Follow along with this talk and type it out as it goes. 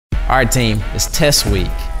All right, team, it's test week.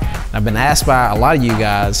 I've been asked by a lot of you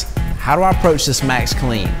guys, how do I approach this max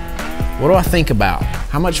clean? What do I think about?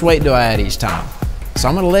 How much weight do I add each time? So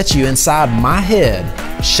I'm gonna let you inside my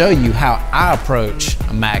head show you how I approach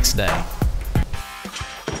a max day.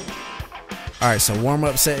 All right, so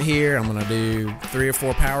warm-up set here. I'm gonna do 3 or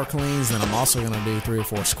 4 power cleans, and I'm also gonna do 3 or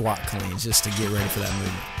 4 squat cleans just to get ready for that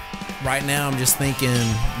movement. Right now, I'm just thinking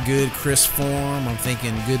good, crisp form. I'm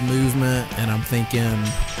thinking good movement, and I'm thinking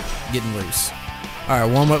getting loose. All right,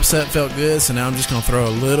 warm-up set felt good, so now I'm just gonna throw a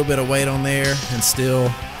little bit of weight on there and still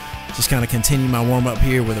just kind of continue my warm-up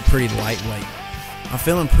here with a pretty light weight. I'm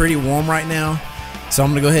feeling pretty warm right now, so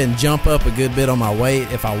I'm gonna go ahead and jump up a good bit on my weight.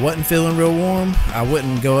 If I wasn't feeling real warm, I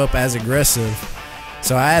wouldn't go up as aggressive.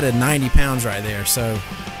 So I added 90 pounds right there, so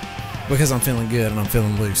because I'm feeling good and I'm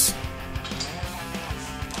feeling loose.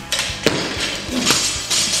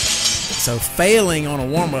 So failing on a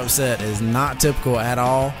warm-up set is not typical at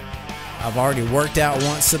all. I've already worked out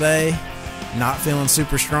once today, not feeling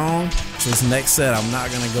super strong. So this next set, I'm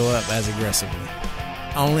not gonna go up as aggressively.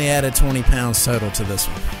 I only added 20 pounds total to this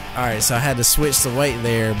one. All right, so I had to switch the weight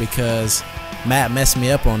there because Matt messed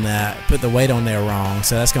me up on that, put the weight on there wrong,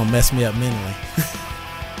 so that's gonna mess me up mentally.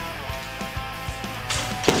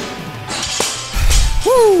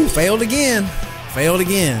 Woo, failed again,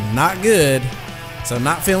 not good. So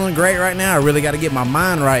not feeling great right now. I really got to get my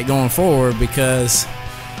mind right going forward because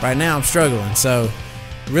right now I'm struggling. So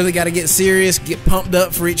really got to get serious, get pumped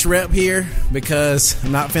up for each rep here because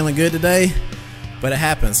I'm not feeling good today. But it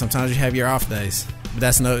happens. Sometimes you have your off days. But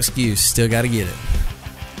that's no excuse. Still got to get it.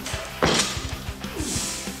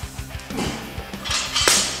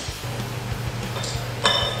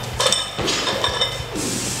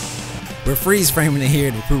 We're freeze framing it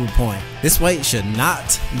here to prove a point. This weight should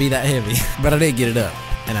not be that heavy, but I did get it up,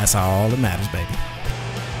 and that's all that matters, baby.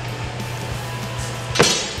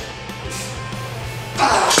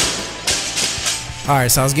 All right,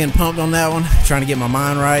 so I was getting pumped on that one, trying to get my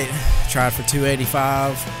mind right. Tried for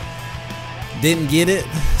 285, didn't get it,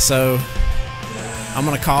 so I'm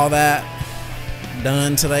gonna call that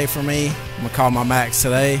done today for me. I'm gonna call my max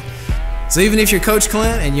today. So even if you're Coach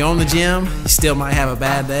Clint and you own the gym, you still might have a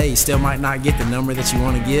bad day. You still might not get the number that you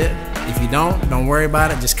want to get. If you don't worry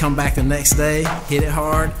about it. Just come back the next day, hit it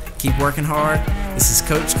hard, keep working hard. This is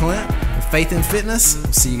Coach Clint with Faith in Fitness.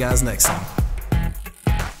 See you guys next time.